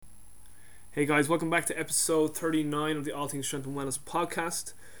Hey guys, welcome back to episode 39 of the All Things Strength and Wellness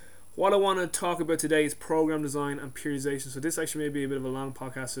podcast. What I want to talk about today is program design and periodization. So this actually may be a bit of a long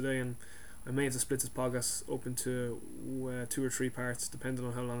podcast today, and I may have to split this podcast up into 2 or 3 parts depending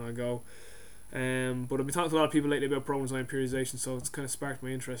on how long I go. But I've been talking to a lot of people lately about program design and periodization, so it's kind of sparked my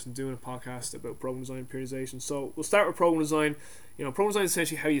interest in doing a podcast about program design and periodization. So we'll start with program design. Program design is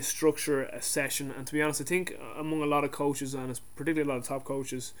essentially how you structure a session, and to be honest, I think among a lot of coaches, and particularly a lot of top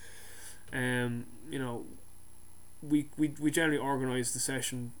coaches, we generally organise the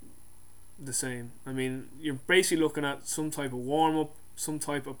session the same. I mean, you're basically looking at some type of warm up, some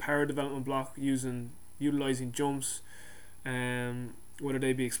type of power development block utilizing jumps, whether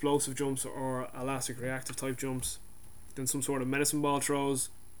they be explosive jumps or elastic reactive type jumps. Then some sort of medicine ball throws.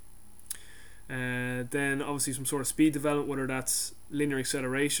 Then obviously some sort of speed development, whether that's linear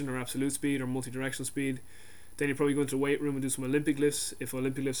acceleration or absolute speed or multi-directional speed. Then you probably go into the weight room and do some Olympic lifts if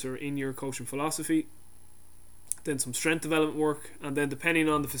Olympic lifts are in your coaching philosophy. Then some strength development work, and then depending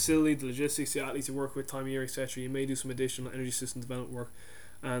on the facility, the logistics, the athletes you work with, time of year, etc., you may do some additional energy system development work.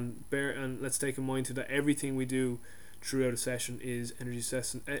 And let's take in mind too that everything we do throughout a session is energy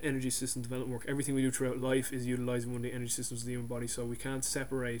system development work. Everything we do throughout life is utilizing one of the energy systems of the human body. So we can't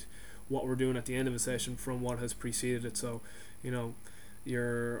separate what we're doing at the end of a session from what has preceded it. So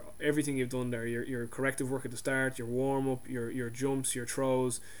your everything you've done there, your corrective work at the start, your warm up, your jumps, your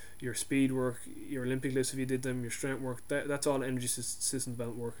throws, your speed work, your Olympic lifts if you did them, your strength work, that's all energy system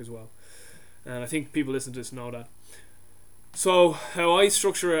development work as well. And I think people listening to this know that. So how I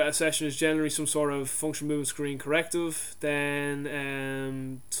structure a session is generally some sort of function movement screen corrective,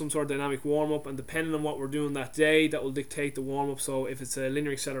 then some sort of dynamic warm up, and depending on what we're doing that day, that will dictate the warm up. So if it's a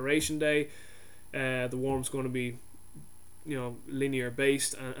linear acceleration day, the warm up's going to be linear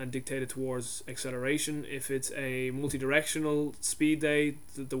based and dictated towards acceleration. If it's a multi-directional speed day,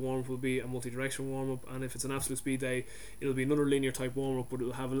 the warm-up will be a multi-directional warm-up, and if it's an absolute speed day, it'll be another linear type warm-up, but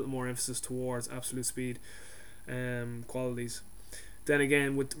it'll have a little more emphasis towards absolute speed qualities. Then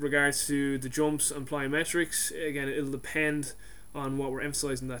again, with regards to the jumps and plyometrics, again, it'll depend on what we're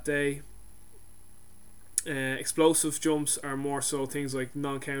emphasizing that day. Explosive jumps are more so things like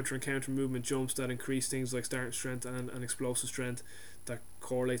non-counter and counter movement jumps that increase things like starting strength and explosive strength, that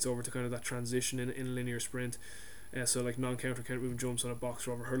correlates over to kind of that transition in a linear sprint. So like non-counter counter movement jumps on a box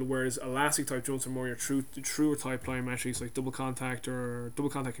or over hurdle, whereas elastic type jumps are more your truer type plyometrics like double contact or double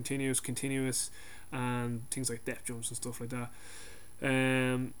contact continuous, and things like depth jumps and stuff like that.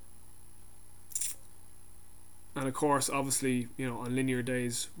 And of course, obviously, on linear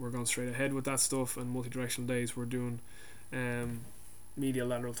days we're going straight ahead with that stuff, and multi-directional days we're doing medial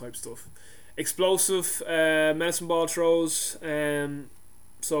lateral type stuff. Explosive medicine ball throws.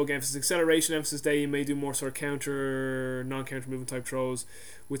 So again, if it's acceleration emphasis day, you may do more sort of counter, non-counter movement type throws.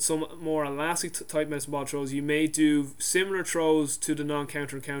 With some more elastic type medicine ball throws, you may do similar throws to the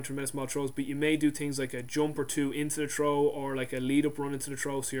non-counter and counter medicine ball throws, but you may do things like a jump or two into the throw, or like a lead up run into the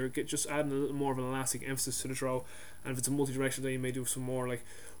throw, so you're just adding a little more of an elastic emphasis to the throw. And if it's a multi-directional day, you may do some more like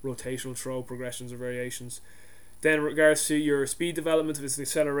rotational throw progressions or variations. Then in regards to your speed development, if it's an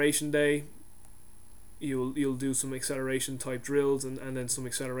acceleration day, you'll do some acceleration type drills and then some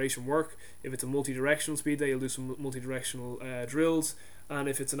acceleration work. If it's a multi-directional speed day, you'll do some multi-directional drills, and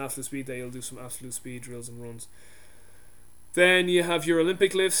if it's an absolute speed day, you'll do some absolute speed drills and runs. Then you have your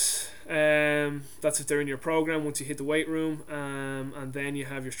Olympic lifts, that's if they're in your program once you hit the weight room, and then you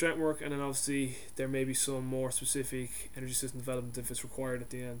have your strength work, and then obviously there may be some more specific energy system development if it's required at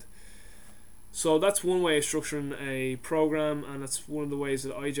the end. So that's one way of structuring a program, and that's one of the ways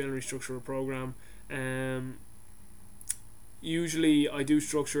that I generally structure a program. Usually I do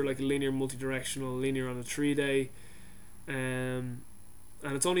structure like a linear, multi-directional, linear on a 3-day, and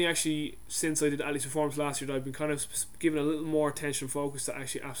it's only actually since I did Athletes Performance last year that I've been kind of giving a little more attention and focus to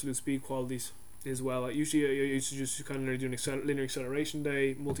actually absolute speed qualities as well. I used to just kind of do linear acceleration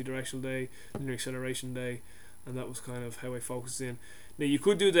day, multi-directional day, linear acceleration day, and that was kind of how I focused in. Now you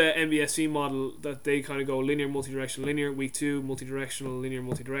could do the MBSC model that they kind of go linear, multi-directional, linear, week 2, multi-directional, linear,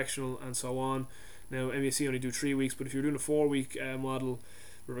 multi-directional, and so on. Now MBSC only do 3 weeks, but if you're doing a 4-week model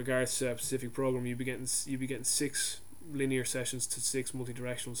with regards to a specific program, you'd be getting 6 linear sessions to 6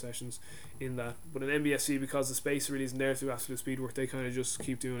 multi-directional sessions in that. But in MBSC, because the space really isn't there through absolute speed work, they kind of just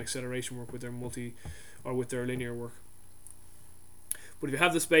keep doing acceleration work with their with their linear work. But if you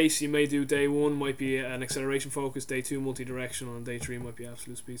have the space, you may do day 1 might be an acceleration focus, day 2 multi-directional, and day 3 might be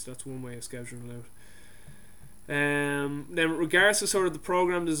absolute speed. So that's one way of scheduling it out. Then regards to sort of the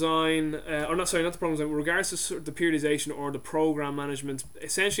program design, not the program design, regards to sort of the periodization or the program management,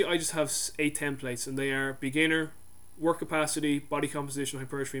 essentially I just have 8 templates, and they are beginner, work capacity, body composition,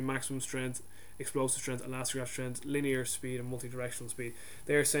 hypertrophy, maximum strength, explosive strength, elastic reactive strength, linear speed, and multi-directional speed.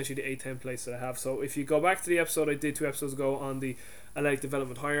 They're essentially the 8 templates that I have. So if you go back to the episode I did 2 episodes ago on the athletic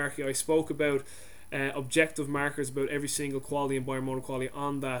development hierarchy, I spoke about objective markers about every single quality and biomotor quality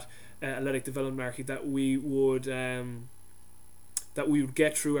on that athletic development hierarchy that we would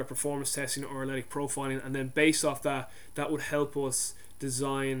get through our performance testing or athletic profiling, and then based off that would help us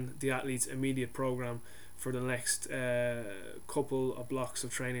design the athlete's immediate program for the next couple of blocks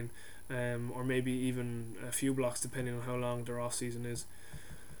of training, or maybe even a few blocks depending on how long their off season is.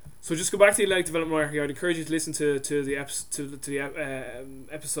 So just go back to the athletic development hierarchy. I'd encourage you to listen to the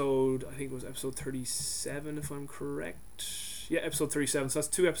episode. I think it was episode 37, if I'm correct. Yeah, episode 37. So that's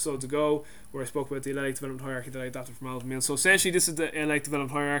 2 episodes ago where I spoke about the athletic development hierarchy that I adapted from Alvin Mills. So essentially, this is the athletic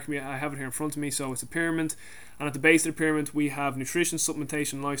development hierarchy. I have it here in front of me. So it's a pyramid, and at the base of the pyramid we have nutrition,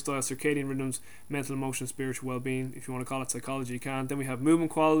 supplementation, lifestyle, circadian rhythms, mental, emotional, spiritual well-being. If you want to call it psychology, you can. Then we have movement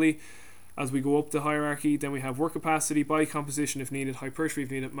quality. As we go up the hierarchy, then we have work capacity, body composition if needed, hypertrophy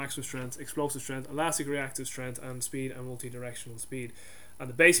if needed, maximum strength, explosive strength, elastic reactive strength, and speed and multi-directional speed. And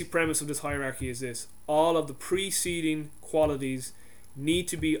the basic premise of this hierarchy is this: all of the preceding qualities need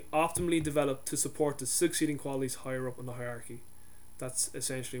to be optimally developed to support the succeeding qualities higher up in the hierarchy. That's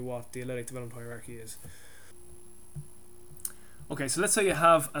essentially what the athletic development hierarchy is. Okay, so let's say you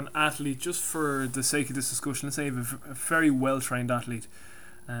have an athlete, just for the sake of this discussion, let's say you have a very well-trained athlete.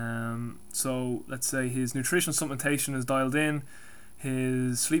 So let's say his nutrition supplementation is dialed in,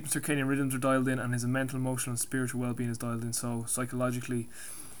 his sleep and circadian rhythms are dialed in, and his mental, emotional and spiritual well-being is dialed in. So psychologically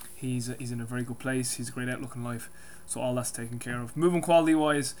he's in a very good place, he's a great outlook in life, so all that's taken care of. Movement quality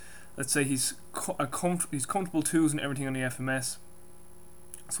wise, let's say he's comfortable tools and everything on the FMS,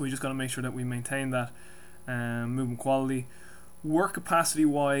 so we just got to make sure that we maintain that movement quality. Work capacity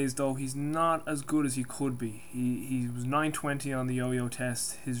wise though, he's not as good as he could be. He was 920 on the yo-yo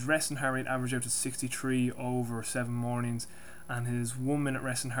test. His resting heart rate averaged out to 63 over 7 mornings, and his 1 minute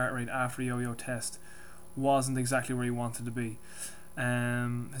resting heart rate after the yo-yo test wasn't exactly where he wanted to be.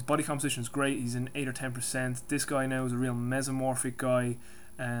 His body composition is great, he's in 8 or 10%. This guy now is a real mesomorphic guy.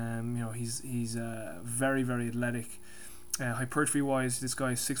 He's very, very athletic. Hypertrophy wise, this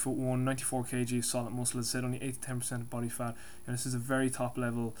guy is 6'1", 94 kg, solid muscle, as I said, only 8 to 10% of body fat. And this is a very top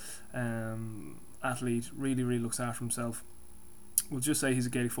level athlete, really looks after himself. We'll just say he's a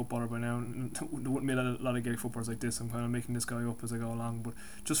Gaelic footballer by now. There wouldn't be a lot of Gaelic footballers like this. I'm kind of making this guy up as I go along, but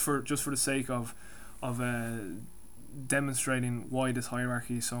just for the sake of demonstrating why this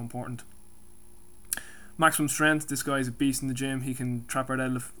hierarchy is so important. Maximum strength, this guy is a beast in the gym. He can trap our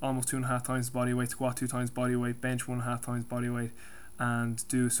deadlift almost 2.5 times his body weight, squat 2 times body weight, bench 1.5 times body weight, and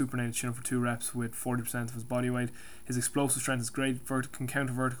do a supinated chin up for 2 reps with 40% of his body weight. His explosive strength is great. Can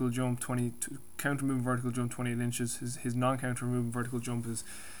counter vertical jump counter moving vertical jump 28 inches. His non-counter moving vertical jump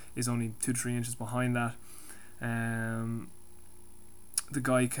is only 2 to 3 inches behind that. The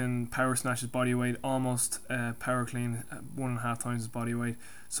guy can power snatch his body weight, almost power clean 1.5 times his body weight.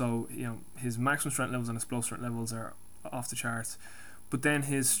 So his maximum strength levels and explosive strength levels are off the charts. But then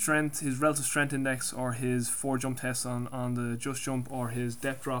his relative strength index, or his 4 jump tests on the just jump, or his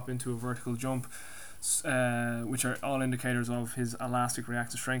depth drop into a vertical jump, which are all indicators of his elastic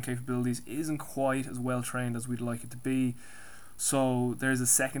reactive strength capabilities, isn't quite as well trained as we'd like it to be. So there's a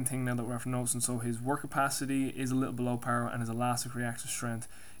second thing now that we're after noticing. So his work capacity is a little below par, and his elastic reactive strength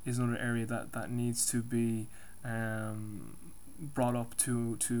is another area that needs to be brought up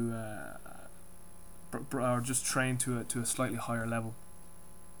or just trained to a slightly higher level.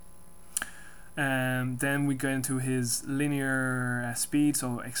 Then we get into his linear speed.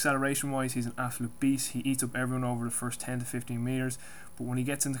 So acceleration wise, he's an absolute beast. He eats up everyone over the first 10 to 15 meters, but when he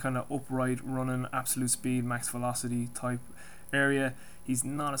gets into kind of upright running, absolute speed, max velocity type area, he's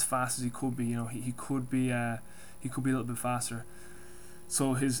not as fast as he could be. He could be a little bit faster.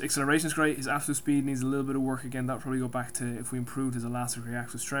 So his acceleration is great. His absolute speed needs a little bit of work. Again, that would probably go back to if we improved his elastic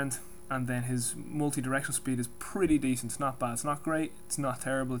reactive strength. And then his multi-directional speed is pretty decent. It's not bad. It's not great. It's not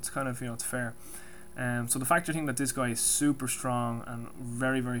terrible. It's kind of it's fair. So the fact you think that this guy is super strong and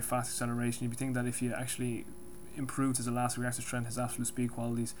very fast acceleration, you'd be thinking that if you actually improved his elastic reactive strength, his absolute speed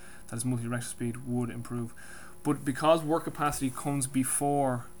qualities, that his multi-directional speed would improve. But because work capacity comes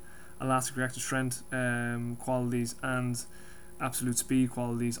before elastic reactive strength qualities and absolute speed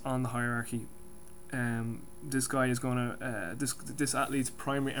qualities on the hierarchy, this guy is going to this athlete's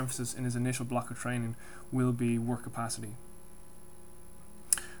primary emphasis in his initial block of training will be work capacity.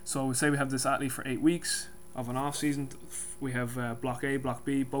 So say we have this athlete for 8 weeks of an off season. We have block A, block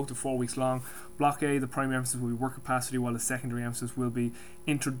B, both are 4 weeks long. Block A, the primary emphasis will be work capacity, while the secondary emphasis will be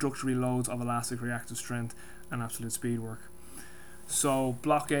introductory loads of elastic reactive strength and absolute speed work. So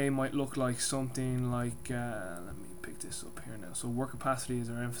block A might look like something like, let me pick this up here now. So work capacity is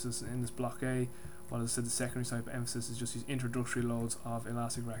our emphasis in this block A, while as I said the secondary type of emphasis is just these introductory loads of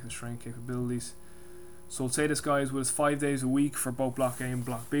elastic reactive strength capabilities. So we'll say this guy is with us 5 days a week for both block A and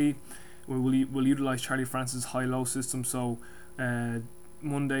block B. We'll utilise Charlie Francis' high-low system, so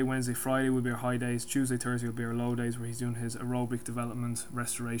Monday, Wednesday, Friday will be our high days. Tuesday, Thursday will be our low days, where he's doing his aerobic development,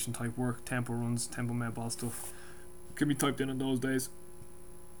 restoration type work, tempo runs, tempo med ball stuff. Can be typed in on those days.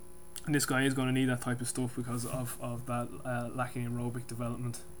 And this guy is going to need that type of stuff because of that lacking aerobic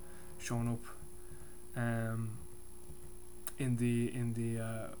development showing up in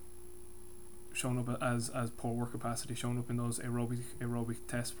the showing up as poor work capacity, showing up in those aerobic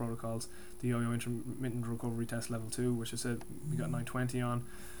test protocols. The yo-yo intermittent recovery test level 2, which I said we got 920 on.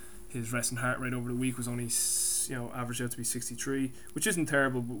 His resting heart rate over the week was only, averaged out to be 63, which isn't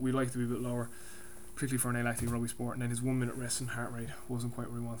terrible, but we like it to be a bit lower, particularly for an alactic rugby sport. And then his 1 minute resting heart rate wasn't quite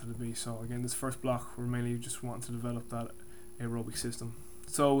where we wanted to be. So again, this first block, we're mainly just wanting to develop that aerobic system.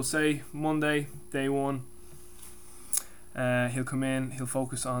 So we'll say Monday, day 1, he'll come in, he'll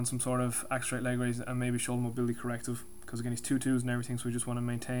focus on some sort of axe straight leg raise and maybe shoulder mobility corrective, because again he's 2-2s and everything, so we just want to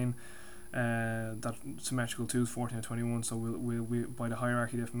maintain that symmetrical 2s, 14 and 21. So we'll by the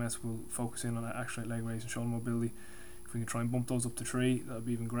hierarchy of FMS, we'll focus in on that axe straight leg raise and shoulder mobility. If we can try and bump those up to 3, that would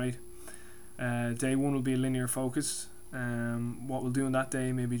be even great. Day 1 will be a linear focus. What we'll do on that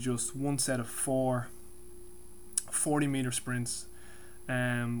day, maybe just one set of 4 40-meter sprints,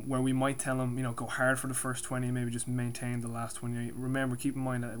 where we might tell him, go hard for the first 20, maybe just maintain the last 28. Remember, keep in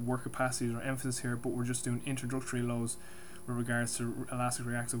mind that work capacity is our emphasis here, but we're just doing introductory lows with regards to elastic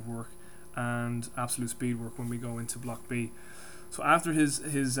reactive work and absolute speed work when we go into block B. So after his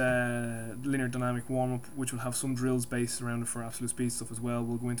linear dynamic warm-up, which will have some drills based around it for absolute speed stuff as well,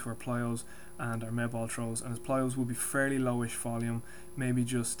 we'll go into our plyos and our med ball throws, and his plyos will be fairly lowish volume. Maybe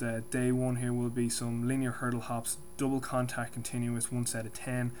just day 1 here will be some linear hurdle hops, double contact continuous, 1 set of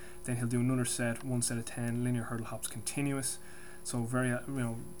 10. Then he'll do another set, 1 set of 10 linear hurdle hops continuous. So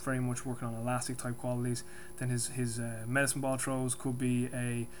very much working on elastic type qualities. Then his medicine ball throws could be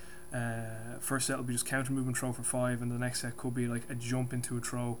a first set will be just counter movement throw for 5, and the next set could be like a jump into a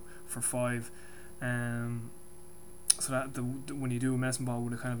throw for 5. So that when you do a medicine ball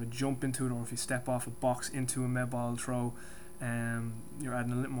with a kind of a jump into it, or if you step off a box into a med ball throw, you're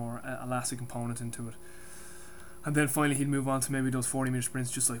adding a little more elastic component into it. And then finally he'd move on to maybe those 40-meter sprints,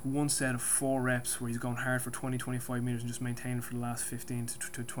 just like one set of 4 reps where he's going hard for 20-25 meters and just maintain it for the last 15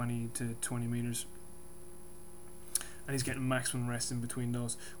 to 20 meters. And he's getting maximum rest in between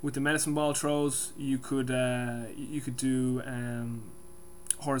those. With the medicine ball throws, you could do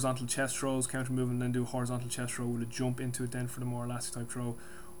horizontal chest throws, counter movement, then do a horizontal chest throw with a jump into it then for the more elastic type throw.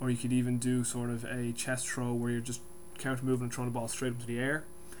 Or you could even do sort of a chest throw where you're just counter moving and throwing the ball straight up to the air.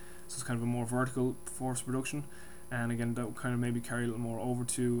 So it's kind of a more vertical force production. And again, that will kind of maybe carry a little more over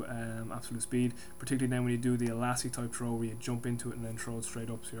to absolute speed, particularly then when you do the elastic type throw where you jump into it and then throw it straight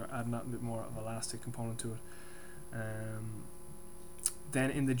up, so you're adding that bit more of elastic component to it.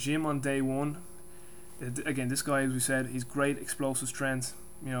 Then in the gym on day 1, again, this guy, as we said, he's great explosive strength,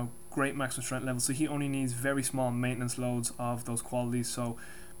 great maximum strength level, so he only needs very small maintenance loads of those qualities. So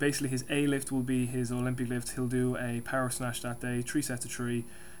basically his A lift will be his Olympic lift. He'll do a power snatch that day, 3 sets of 3.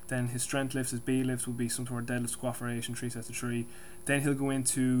 Then his strength lifts, his B lifts will be some sort of deadlift squat variation, 3 sets of 3. Then he'll go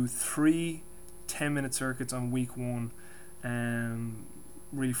into 3 10-minute circuits on week 1,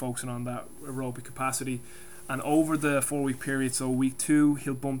 really focusing on that aerobic capacity. And over the 4-week period, so week 2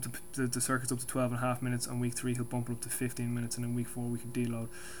 he'll bump the circuits up to 12.5 minutes, and week 3 he'll bump it up to 15 minutes, and then week 4 we can deload.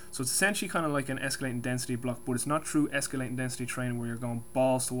 So it's essentially kind of like an escalating density block, but it's not true escalating density training where you're going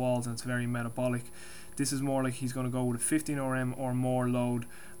balls to walls and it's very metabolic. This is more like he's going to go with a 15 RM or more load,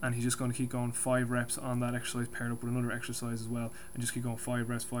 and he's just going to keep going 5 reps on that exercise paired up with another exercise as well, and just keep going 5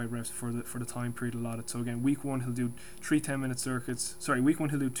 reps for the time period allotted. So again, week 1 he'll do 3 10-minute circuits. Week 1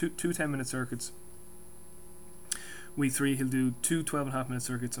 he'll do two 10-minute circuits. Week 3 he'll do 2 12.5-minute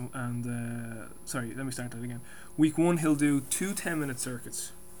circuits, and let me start that again. Week 1 he'll do 2 10-minute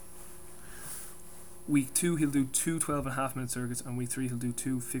circuits. Week 2 he'll do 2 12.5-minute circuits, and week 3 he'll do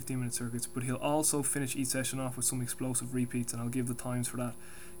 2 15-minute circuits, but he'll also finish each session off with some explosive repeats, and I'll give the times for that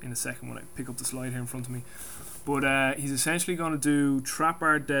in a second when I pick up the slide here in front of me. But he's essentially going to do trap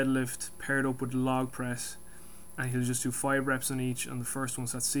bar deadlift paired up with log press, and he'll just do 5 reps on each on the first one,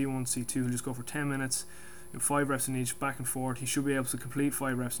 so that's C1, C2. He'll just go for 10 minutes, 5 reps in each, back and forth. He should be able to complete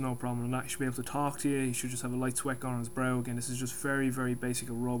 5 reps, no problem on that. He should be able to talk to you. He should just have a light sweat going on his brow. Again, this is just very, very basic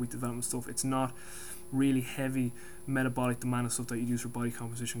aerobic development stuff. It's not really heavy metabolic demand and stuff that you use for body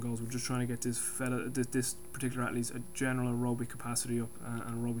composition goals. We're just trying to get this particular athlete's a general aerobic capacity up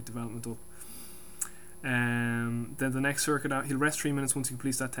and aerobic development up. Then the next circuit out, he'll rest 3 minutes once he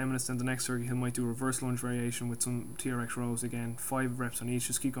completes that 10 minutes. Then the next circuit he might do a reverse lunge variation with some TRX rows, again 5 reps on each,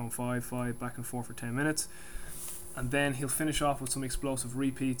 just keep going 5 back and forth for 10 minutes. And then he'll finish off with some explosive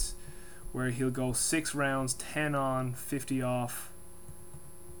repeats where he'll go 6 rounds, 10 on, 50 off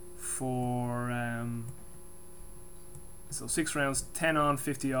for so 6 rounds, 10 on,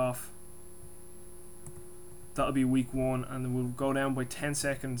 50 off. That'll be week 1, and then we'll go down by 10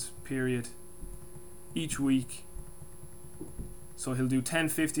 seconds period each week. So he'll do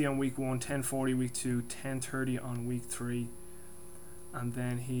 10:50 on week 1, 10:40 week 2, 10:30 on week 3, and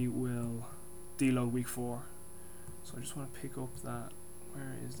then he will deload week 4. So I just want to pick up that.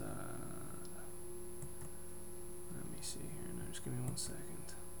 Where is that? Let me see here now, just give me 1 second.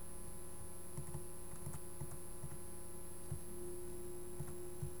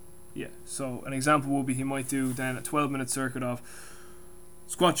 Yeah, so an example will be he might do then a 12-minute circuit of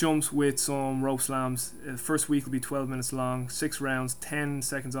squat jumps with some rope slams. The first week will be 12 minutes long, 6 rounds, 10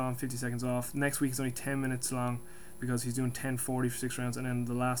 seconds on, 50 seconds off. Next week is only 10 minutes long because he's doing 10:40 for 6 rounds, and then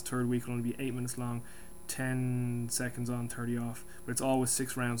the last third week will only be 8 minutes long, 10 seconds on, 30 off. But it's always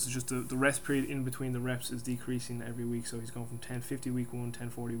 6 rounds. It's just the rest period in between the reps is decreasing every week. So he's going from 10:50 week 1,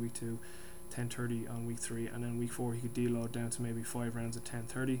 10:40 week 2, 10:30 on week 3, and then week 4 he could deload down to maybe 5 rounds at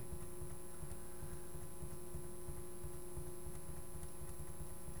 10:30.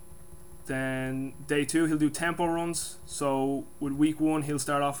 Then day 2 he'll do tempo runs. So with week 1 he'll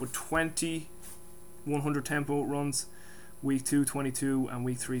start off with 20 100 tempo runs, week 2 22, and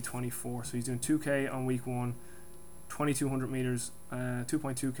week 3 24. So he's doing 2k on week 1, 2200 meters,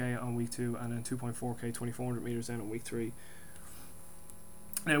 2.2k on week 2, and then 2.4k 2400 meters then on week 3.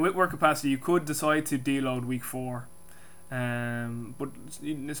 Now with work capacity you could decide to deload week 4, but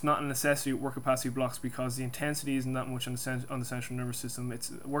it's not a necessity with work capacity blocks because the intensity isn't that much on the central nervous system.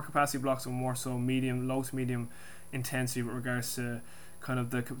 It's work capacity blocks are more so low to medium intensity with regards to kind of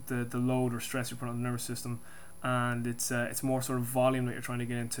the load or stress you put on the nervous system, and it's more sort of volume that you're trying to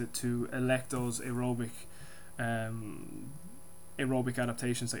get into to elect those aerobic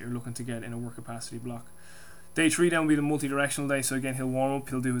adaptations that you're looking to get in a work capacity block. Day 3 then will be the multi-directional day. So again he'll warm up,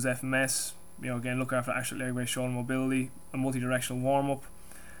 he'll do his FMS, again look after axial leg weight, shoulder mobility, a multi-directional warm-up.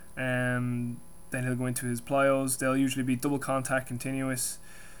 Then he'll go into his plyos. They'll usually be double contact continuous,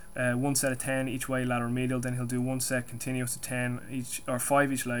 1 set of 10 each way lateral medial. Then he'll do 1 set continuous to 10 each, or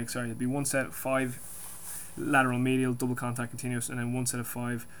 5 each leg, sorry. It'll be 1 set of 5 lateral medial double contact continuous, and then 1 set of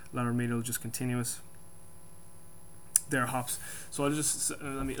 5 lateral medial just continuous. They're hops. So I'll just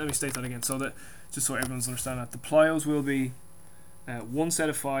let me state that again so that just so everyone's understand that the plyos will be 1 set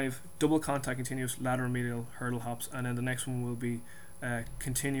of 5 double contact continuous lateral medial hurdle hops, and then the next one will be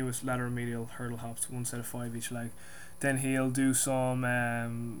continuous lateral medial hurdle hops, 1 set of 5 each leg. Then he'll do some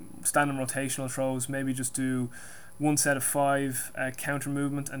standing rotational throws, maybe just do 1 set of 5 counter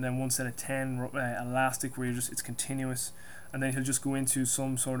movement, and then 1 set of 10 elastic where it's continuous. And then he'll just go into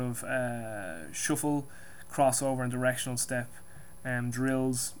some sort of shuffle, crossover, and directional step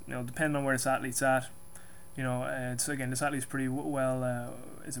drills, depending on where this athlete's at. It's again, this athlete's pretty well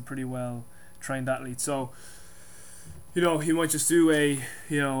is a pretty well trained athlete, so he might just do a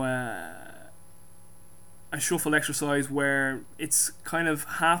shuffle exercise where it's kind of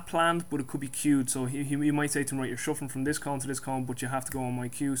half planned but it could be cued. So you might say to him, right, you're shuffling from this cone to this cone, but you have to go on my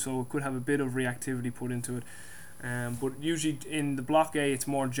cue, so it could have a bit of reactivity put into it. But usually in the block A it's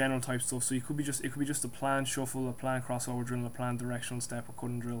more general type stuff, so it could be just a planned shuffle, a planned crossover drill, and a planned directional step or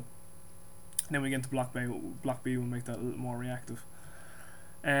cutting drill. And then we get into block B will make that a little more reactive.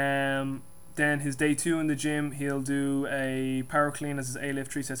 Then his day 2 in the gym, he'll do a power clean as his A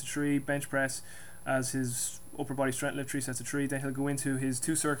lift 3 sets of 3, bench press as his upper body strength lift 3 sets of 3. Then he'll go into his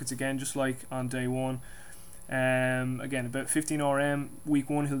 2 circuits again, just like on day 1. Again, about 15 RM. Week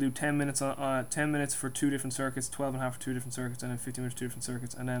 1 he'll do 10 minutes for 2 different circuits, 12.5 for 2 different circuits, and then 15 minutes for 2 different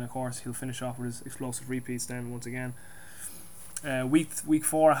circuits. And then of course he'll finish off with his explosive repeats then once again. Week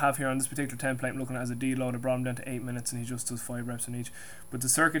 4 I have here on this particular template I'm looking at as a deload. I brought him down to 8 minutes and he just does 5 reps on each. But the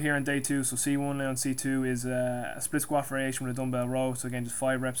circuit here on day 2, so C1 now and C2 is a split squat variation with a dumbbell row. So again, just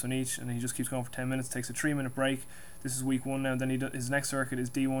 5 reps on each, and then he just keeps going for 10 minutes, takes a 3-minute break. This is week 1 now. Then his next circuit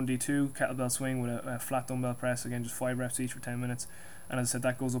is D1, D2, kettlebell swing with a flat dumbbell press. Again, just 5 reps each for 10 minutes. And as I said,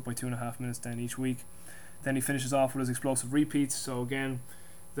 that goes up by 2.5 minutes then each week. Then he finishes off with his explosive repeats. So again,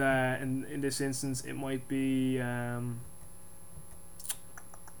 in this instance, it might be...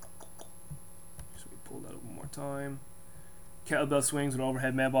 pull that up one more time. kettlebell swings with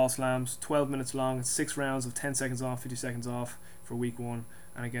overhead med ball slams, 12 minutes long. It's 6 rounds of 10 seconds off, 50 seconds off for week 1.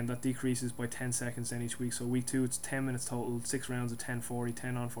 And again, that decreases by 10 seconds then each week. So week 2, it's 10 minutes total, 6 rounds of 10-40,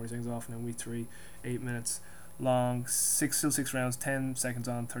 10 on, 40 seconds off. And then week 3, 8 minutes long, still 6 rounds, 10 seconds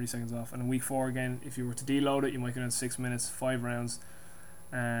on, 30 seconds off. And in week 4, again, if you were to deload it, you might go down 6 minutes, 5 rounds,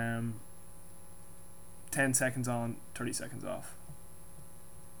 10 seconds on, 30 seconds off.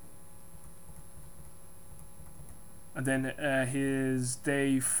 And then his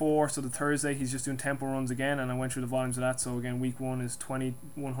day 4, so the Thursday, he's just doing tempo runs again, and I went through the volumes of that. So again, week 1 is 20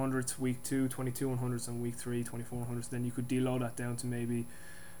 100s, week 2 22 100s, and week 3 24 100s. Then you could deload that down to maybe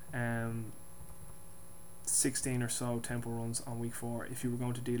 16 or so tempo runs on week 4 if you were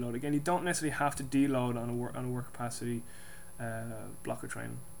going to deload. Again, you don't necessarily have to deload on a work capacity block of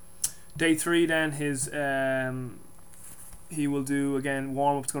training. Day 3, then his he will do again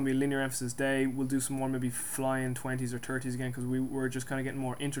warm up. It's going to be a linear emphasis day. We'll do some more maybe flying 20s or 30s again, because we're just kind of getting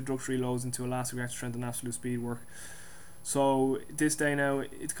more introductory loads into elastic reactive strength and absolute speed work. So this day now,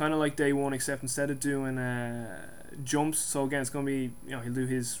 it's kind of like day 1, except instead of doing jumps, so again it's going to be, he'll do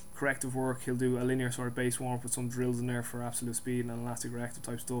his corrective work, he'll do a linear sort of base warm up with some drills in there for absolute speed and elastic reactive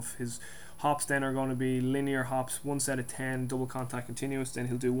type stuff. His hops then are going to be linear hops, 1 set of 10 double contact continuous, then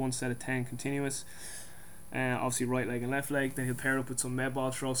he'll do 1 set of 10 continuous, obviously right leg and left leg. Then he'll pair it up with some med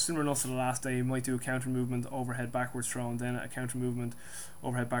ball throws, similar enough to the last day. He might do a counter movement overhead backwards throw, and then a counter movement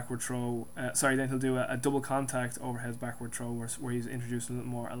overhead backward throw, then he'll do a double contact overhead backward throw where he's introduced a little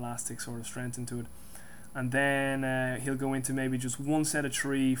more elastic sort of strength into it. And then he'll go into maybe just 1 set of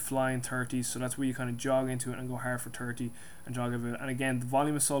 3 flying 30s, so that's where you kind of jog into it and go hard for 30 and jog over it. And again, the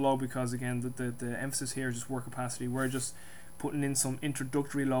volume is so low because again the emphasis here is just work capacity. We're just putting in some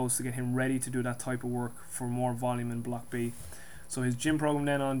introductory loads to get him ready to do that type of work for more volume in block B. So his gym program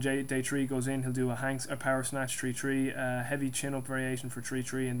then on day 3 goes in, he'll do a power snatch 3-3, a heavy chin up variation for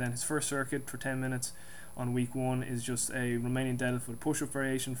 3-3, and then his first circuit for 10 minutes on week 1 is just a Romanian deadlift with a push up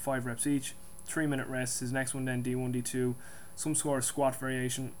variation, 5 reps each, 3-minute rest. His next one then D1, D2, some sort of squat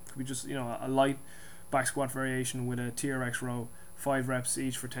variation, could be just a light back squat variation with a TRX row, 5 reps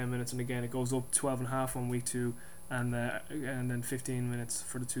each for 10 minutes, and again it goes up 12.5 on week 2, and then 15 minutes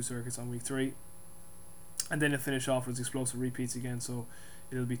for the 2 circuits on week 3, and then he'll finish off with explosive repeats again. So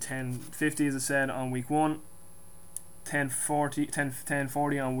it'll be 10-50 as I said on week 1,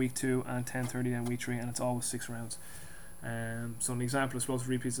 10-40 on week 2, and 10-30 on week 3, and it's always 6 rounds. So an example of explosive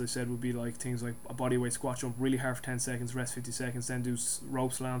repeats, as I said, would be like things like a bodyweight squat jump really hard for 10 seconds, rest 50 seconds, then do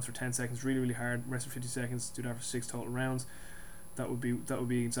rope slams for 10 seconds really really hard, rest for 50 seconds, do that for 6 total rounds. That would be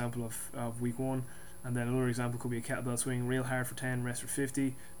an example of week 1. And then another example could be a kettlebell swing real hard for 10, rest for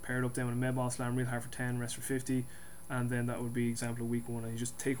 50, paired up then with a med ball slam real hard for 10, rest for 50, and then that would be example of week 1, and you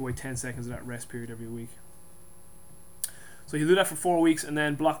just take away 10 seconds of that rest period every week. So he'll do that for 4 weeks, and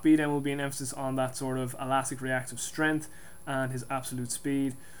then block B then will be an emphasis on that sort of elastic reactive strength and his absolute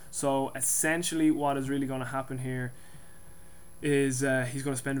speed. So essentially what is really going to happen here is he's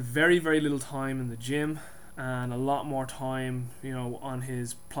going to spend very very little time in the gym and a lot more time on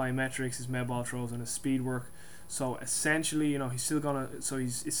his plyometrics, his med ball throws, and his speed work. So essentially it's still gonna be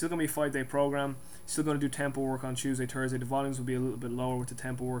a 5-day program. He's still going to do tempo work on Tuesday, Thursday. The volumes will be a little bit lower with the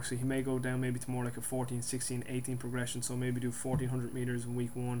tempo work, so he may go down maybe to more like a 14, 16, 18 progression. So maybe do 1400 meters in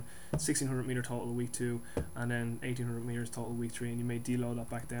week 1, 1600 meter total in week 2, and then 1800 meters total week 3, and you may deload that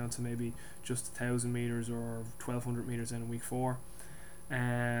back down to maybe just 1000 meters or 1200 meters in week 4.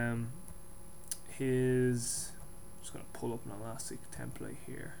 Just going to pull up an elastic template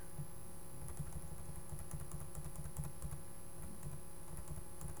here.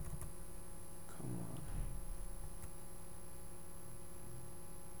 Come on.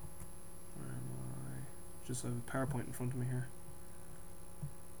 Where am I? Just have a PowerPoint in front of me here.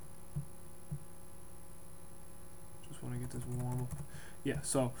 Just want to get this warm up. Yeah,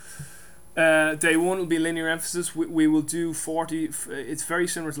 so day 1 will be linear emphasis. We will do 40. It's very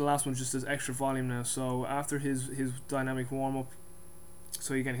similar to the last one, just as extra volume now. So after his dynamic warm up,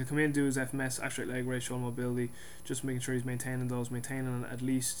 so again he'll come in and do his FMS, act straight leg raise, shoulder mobility, just making sure he's maintaining at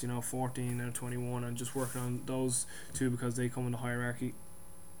least 14 out of 21, and just working on those 2 because they come in the hierarchy.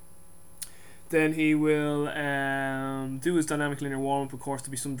 Then he will do his dynamic linear warm up, of course.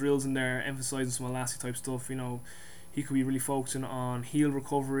 There'll be some drills in there emphasizing some elastic type stuff. He could be really focusing on heel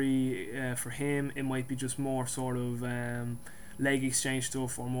recovery. For him, it might be just more sort of leg exchange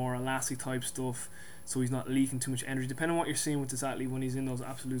stuff or more elastic type stuff, so he's not leaking too much energy. Depending on what you're seeing with this athlete when he's in those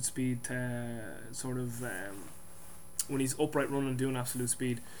absolute speed when he's upright running and doing absolute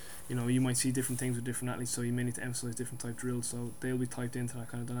speed, you might see different things with different athletes, so you may need to emphasize different type drills, so they'll be typed into that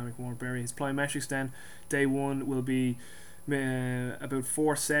kind of dynamic warm up area. His plyometrics then, day 1 will be about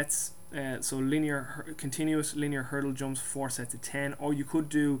 4 sets. So continuous linear hurdle jumps, 4 sets of 10, or you could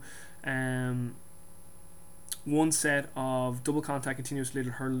do 1 set of double contact continuous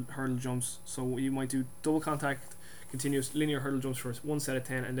little hurdle jumps. So you might do double contact continuous linear hurdle jumps for 1 set of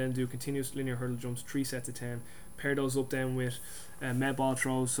 10, and then do continuous linear hurdle jumps 3 sets of 10. Pair those up then with med ball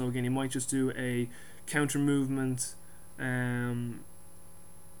throws. So again, you might just do a counter movement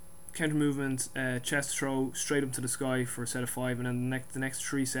chest throw straight up to the sky for a set of 5, and then the next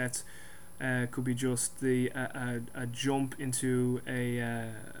 3 sets could be just a jump into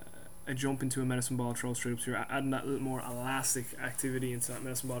a medicine ball throw straight up. So you're adding that little more elastic activity into that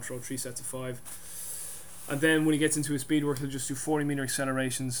medicine ball throw, 3 sets of 5. And then when he gets into his speed work, he'll just do 40-meter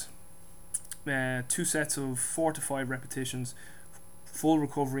accelerations, 2 sets of 4 to 5 repetitions, full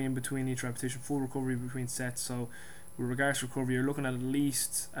recovery in between each repetition, full recovery between sets. So with regards to recovery, you're looking at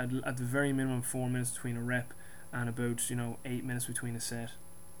least at the very minimum 4 minutes between a rep and about 8 minutes between a set.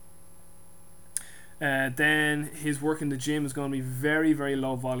 Then his work in the gym is going to be very, very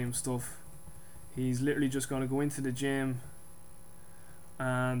low volume stuff. He's literally just going to go into the gym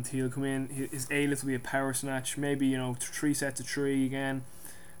and he'll come in. His A-list will be a power snatch, maybe 3 sets of 3 again.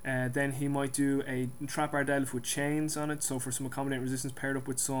 Then he might do a trap bar deadlift with chains on it, so for some accommodating resistance, paired up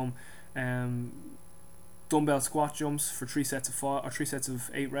with some dumbbell squat jumps for 3 sets of 5 or 3 sets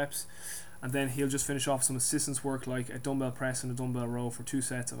of 8 reps. And then he'll just finish off some assistance work like a dumbbell press and a dumbbell row for 2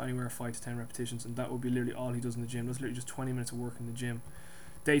 sets of anywhere 5 to 10 repetitions, and that will be literally all he does in the gym. That's literally just 20 minutes of work in the gym.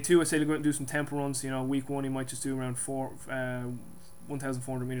 Day 2, I say to go out and do some tempo runs. Week 1 he might just do around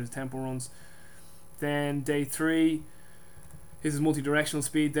 1,400 meters of tempo runs. Then day 3 is his multi-directional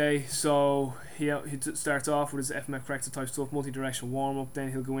speed day. So he starts off with his FMF corrected type stuff, multi-directional warm-up.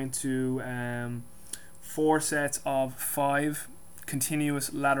 Then he'll go into 4 sets of 5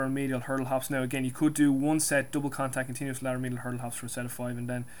 continuous lateral medial hurdle hops. Now again, you could do 1 set double contact continuous lateral medial hurdle hops for a set of 5, and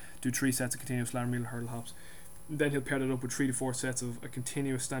then do 3 sets of continuous lateral medial hurdle hops. And then he'll pair that up with 3 to 4 sets of a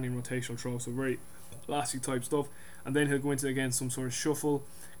continuous standing rotational throw, so very elastic type stuff. And then he'll go into again some sort of shuffle,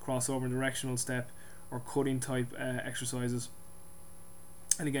 crossover, directional step, or cutting type exercises.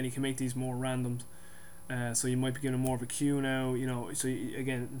 And again, you can make these more random. So you might be giving more of a cue now, so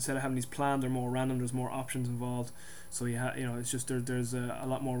again, instead of having these planned, they're more random, there's more options involved. So it's just there's a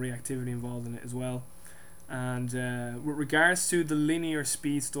lot more reactivity involved in it as well. And with regards to the linear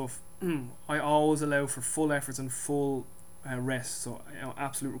speed stuff, I always allow for full efforts and full rest, so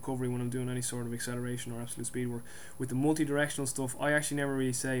absolute recovery when I'm doing any sort of acceleration or absolute speed work. With the multi-directional stuff, I actually never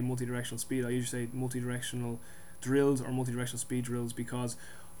really say multi-directional speed. I usually say multi-directional drills or multi-directional speed drills, because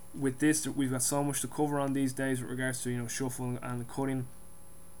with this we've got so much to cover on these days with regards to shuffle and cutting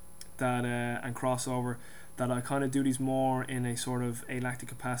that and crossover, that I kind of do these more in a sort of a lactic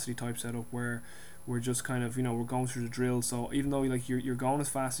capacity type setup, where we're just kind of we're going through the drill. So even though you're going as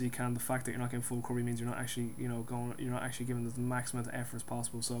fast as you can, the fact that you're not getting full recovery means you're not actually you're not actually giving the maximum amount of effort as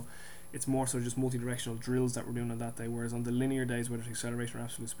possible. So it's more so just multi-directional drills that we're doing on that day, whereas on the linear days, whether it's acceleration or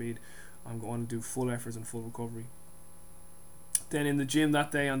absolute speed, I'm going to do full efforts and full recovery. Then in the gym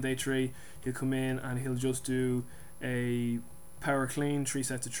that day on day 3, he'll come in and he'll just do a power clean 3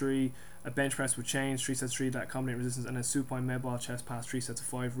 sets of 3, a bench press with chains 3 sets of 3 that accommodate resistance, and a supine med ball chest pass 3 sets of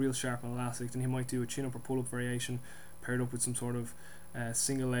 5, real sharp and elastic. Then he might do a chin up or pull up variation paired up with some sort of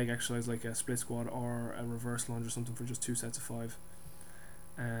single leg exercise like a split squat or a reverse lunge or something for just 2 sets of 5.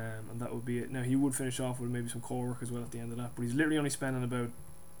 And that would be it. Now he would finish off with maybe some core work as well at the end of that, but he's literally only spending about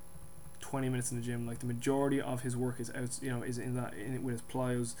 20 minutes in the gym. Like the majority of his work is out, is in it with his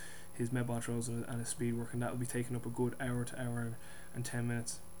plyos, his med ball throws, and his speed work, and that will be taking up a good hour to hour and 10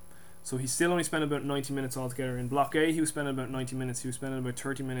 minutes. So he's still only spending about 90 minutes altogether. In block A, he was spending about 90 minutes. He was spending about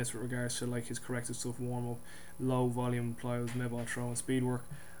 30 minutes with regards to like his corrective stuff, warm up, low volume plyos, med ball throw, and speed work,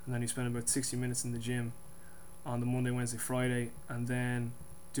 and then he spent about 60 minutes in the gym on the Monday, Wednesday, Friday, and then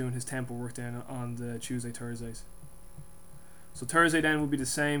doing his tempo work then on the Tuesday, Thursdays. So Thursday then will be the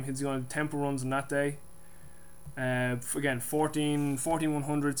same. He's going to tempo runs on that day. Again, 14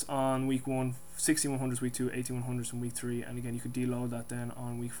 100s on week 1, 16 100s week 2, 18 100s in week 3, and again you could deload that then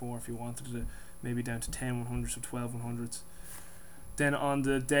on week 4 if you wanted to, maybe down to 10 100s or 12 100s. Then on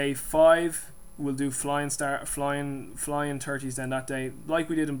the day 5 we'll do flying 30s then that day, like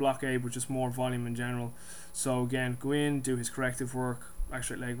we did in block A, but just more volume in general. So again, go in, do his corrective work, back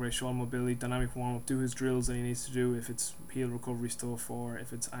straight leg raise, shoulder mobility, dynamic warm up, do his drills that he needs to do, if it's heel recovery stuff or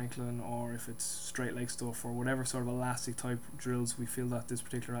if it's ankling or if it's straight leg stuff or whatever sort of elastic type drills we feel that this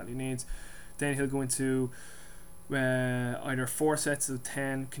particular athlete needs. Then he'll go into either 4 sets of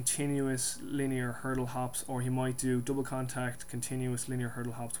 10 continuous linear hurdle hops, or he might do double contact continuous linear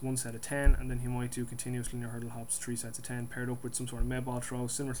hurdle hops 1 set of 10, and then he might do continuous linear hurdle hops 3 sets of 10 paired up with some sort of med ball throw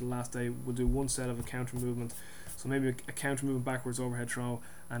similar to the last day. We'll do 1 set of a counter movement, so maybe a counter movement backwards overhead throw,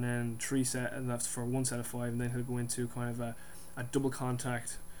 and then 3 set, and that's for 1 set of 5, and then he'll go into kind of a double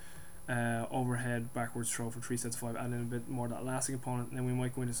contact overhead backwards throw for 3 sets of 5, adding in a bit more of that elastic component. And then we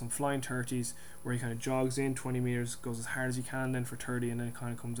might go into some flying 30s where he kind of jogs in 20 meters, goes as hard as he can then for 30, and then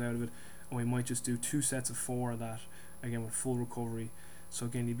kind of comes out of it. And we might just do 2 sets of 4 of that, again with full recovery. So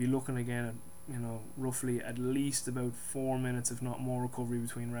again, you'd be looking again at, you know, roughly at least about 4 minutes, if not more, recovery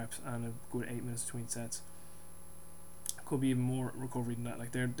between reps, and a good 8 minutes between sets. Could be even more recovery than that.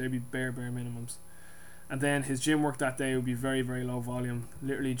 Like they'd be bare minimums. And then his gym work that day will be very, very low volume,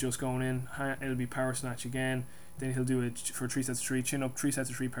 literally just going in. It'll be power snatch again. Then he'll do it for 3 sets of 3, chin up, 3 sets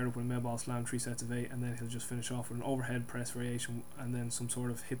of 3 paired up with a med ball slam, 3 sets of 8, and then he'll just finish off with an overhead press variation, and then some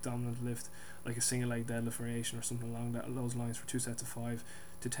sort of hip dominant lift, like a single leg deadlift variation or something along those lines for 2 sets of 5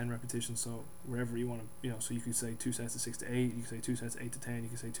 to 10 repetitions. So wherever you want to, you know, so you could say 2 sets of 6 to 8, you could say 2 sets of 8 to 10, you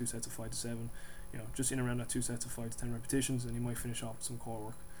could say 2 sets of 5 to 7, you know, just in around that 2 sets of 5 to 10 repetitions, and you might finish off with some core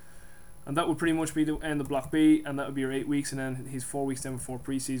work. And that would pretty much be the end of Block B, and that would be your 8 weeks, and then he's 4 weeks then before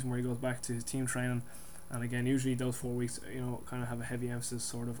pre-season where he goes back to his team training. And again, usually those 4 weeks, you know, kind of have a heavy emphasis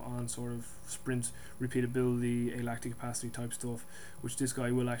sort of on sort of sprint repeatability, alactic capacity type stuff, which this guy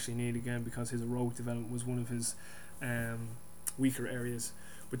will actually need again because his aerobic development was one of his weaker areas.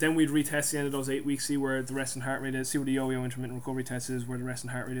 But then we'd retest the end of those 8 weeks, see where the resting heart rate is, see where the yo-yo intermittent recovery test is, where the resting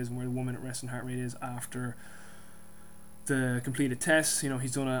heart rate is, and where the 1 minute resting heart rate is after the completed tests. You know,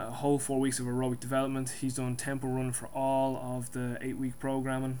 he's done a whole 4 weeks of aerobic development. He's done tempo running for all of the 8 week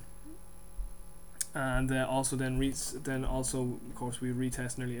programming, and also then also of course we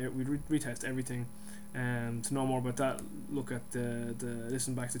retest retest everything. To know more about that, look at the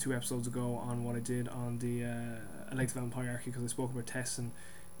listen back to 2 episodes ago on what I did on the elect development hierarchy, because I spoke about testing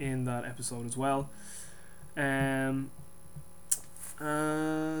in that episode as well. And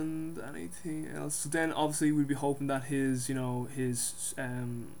anything else? So then obviously we'd be hoping that his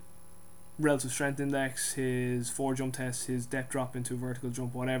relative strength index, his 4 jump tests, his depth drop into a vertical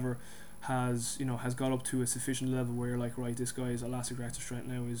jump, whatever, has got up to a sufficient level where you're like, right, this guy's elastic reactive strength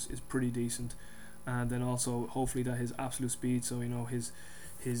now is pretty decent. And then also hopefully that his absolute speed, so you know his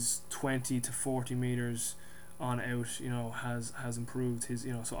 20 to 40 meters on out, you know, has improved. His,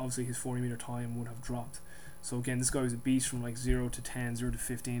 you know, so obviously his 40 meter time would have dropped. So again, this guy was a beast from like 0 to 10, 0 to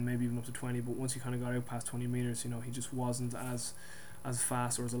 15, maybe even up to 20. But once he kind of got out past 20 meters, you know, he just wasn't as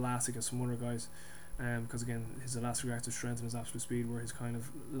fast or as elastic as some other guys. Because again, his elastic reactive strength and his absolute speed were his kind of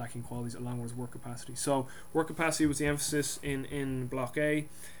lacking qualities, along with his work capacity. So work capacity was the emphasis in Block A,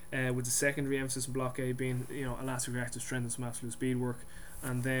 with the secondary emphasis in Block A being, you know, elastic reactive strength and some absolute speed work.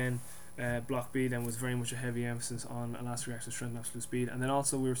 And then Block B then was very much a heavy emphasis on elastic reactive strength and absolute speed. And then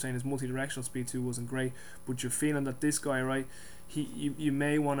also we were saying his multi-directional speed too wasn't great, but you're feeling that this guy, right, you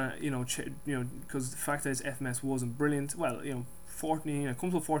may want to, you know, because the fact that his FMS wasn't brilliant, well, you know, 14,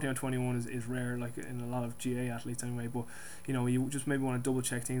 comes with 14 or 21 is rare, like in a lot of GA athletes anyway. But you know, you just maybe want to double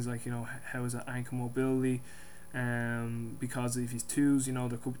check things like, you know, how is that ankle mobility, because if he's 2s, you know,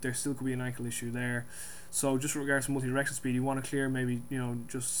 there still could be an ankle issue there. So just with regards to multi-directional speed, you want to clear maybe, you know,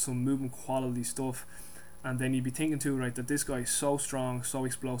 just some movement quality stuff. And then you'd be thinking too, right, that this guy is so strong, so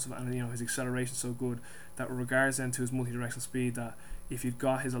explosive, and you know his acceleration so good, that with regards then to his multi-directional speed, that if you've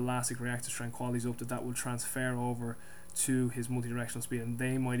got his elastic reactive strength qualities up, that will transfer over to his multi-directional speed, and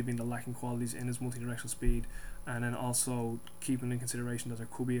they might have been the lacking qualities in his multi-directional speed. And then also keeping in consideration that there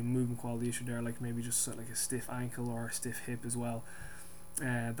could be a movement quality issue there, like maybe just like a stiff ankle or a stiff hip as well,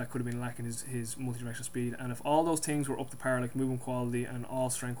 that could have been lacking his multi-directional speed. And if all those things were up to par, like movement quality and all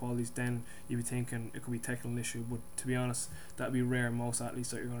strength qualities, then you'd be thinking it could be a technical issue. But to be honest, that'd be rare in most athletes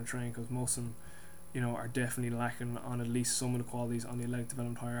that you're going to train, because most of them, you know, are definitely lacking on at least some of the qualities on the athletic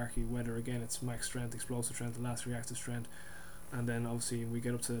development hierarchy, whether again it's max strength, explosive strength, elastic reactive strength, and then obviously we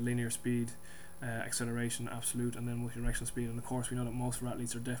get up to linear speed, acceleration, absolute, and then multi-directional speed. And of course we know that most of our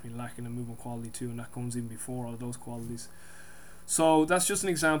athletes are definitely lacking in movement quality too, and that comes even before all of those qualities. So that's just an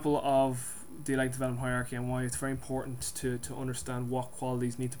example of the athletic development hierarchy and why it's very important to understand what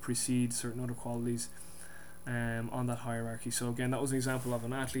qualities need to precede certain other qualities on that hierarchy. So again, that was an example of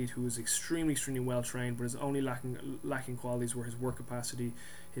an athlete who was extremely well trained, but his only lacking qualities were his work capacity,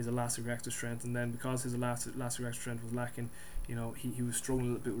 his elastic reactive strength, and then because his elastic reactive strength was lacking, you know, he was struggling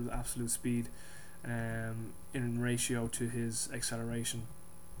a little bit with absolute speed in ratio to his acceleration.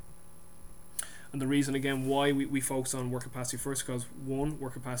 And the reason again why we focus on work capacity first, because one,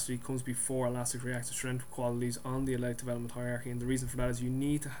 work capacity comes before elastic reactive strength qualities on the athletic development hierarchy, and the reason for that is you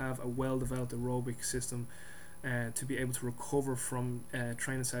need to have a well developed aerobic system to be able to recover from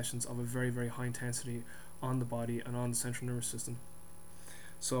training sessions of a very, very high intensity on the body and on the central nervous system.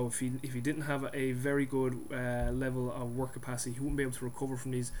 So if he didn't have a very good level of work capacity, he wouldn't be able to recover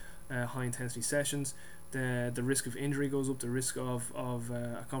from these high intensity sessions. The risk of injury goes up, the risk of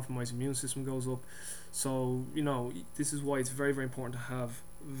a compromised immune system goes up. So, this is why it's very, very important to have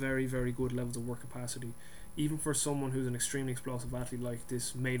very, very good levels of work capacity, even for someone who's an extremely explosive athlete like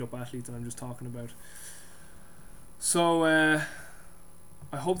this made up athlete that I'm just talking about. So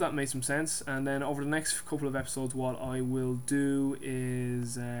I hope that made some sense, and then over the next couple of episodes what I will do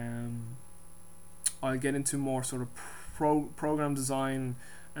is I'll get into more sort of program design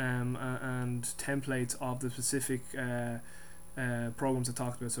and templates of the specific programs I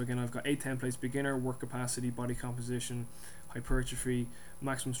talked about. So again, I've got 8 templates: beginner, work capacity, body composition, hypertrophy,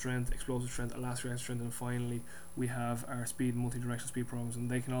 maximum strength, explosive strength, elastic reactive strength, and finally we have our speed and multi-directional speed programs, and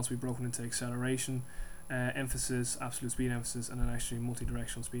they can also be broken into acceleration emphasis, absolute speed emphasis, and then actually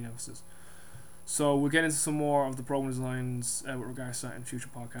multi-directional speed emphasis. So we'll get into some more of the program designs with regards to that in future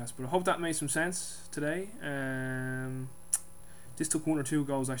podcasts, but I hope that made some sense today. This took 1 or 2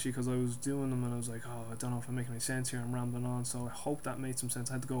 goes actually, because I was doing them and I was like, I don't know if I'm making any sense here, I'm rambling on. So I hope that made some sense.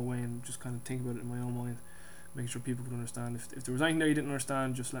 I had to go away and just kind of think about it in my own mind, making sure people could understand. If there was anything there you didn't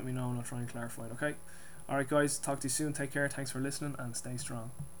understand, just let me know and I'll try and clarify it. Okay, alright guys, talk to you soon, take care, thanks for listening and stay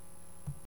strong.